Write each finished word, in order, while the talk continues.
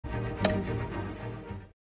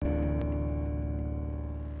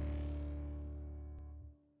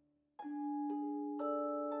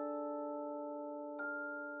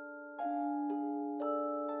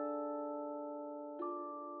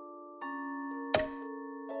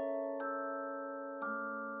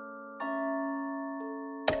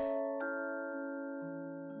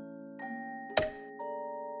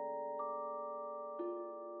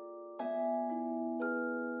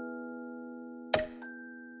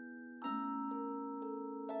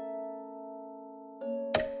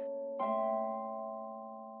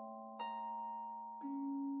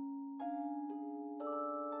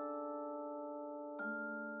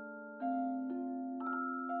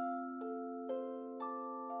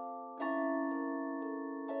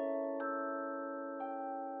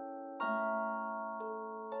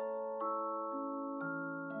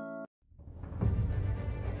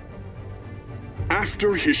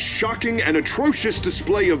After his shocking and atrocious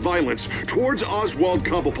display of violence towards Oswald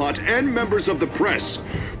Cobblepot and members of the press,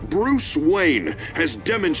 Bruce Wayne has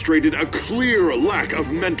demonstrated a clear lack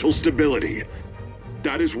of mental stability.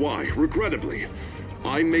 That is why, regrettably,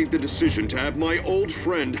 I made the decision to have my old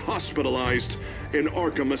friend hospitalized in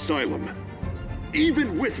Arkham Asylum.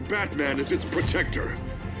 Even with Batman as its protector,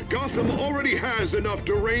 Gotham already has enough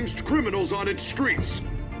deranged criminals on its streets.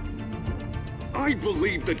 I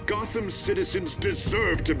believe that Gotham's citizens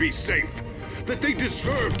deserve to be safe, that they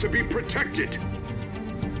deserve to be protected.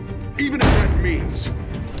 Even if that means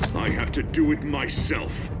I have to do it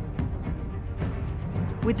myself.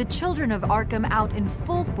 With the children of Arkham out in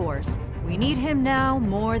full force, we need him now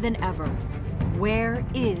more than ever. Where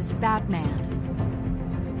is Batman?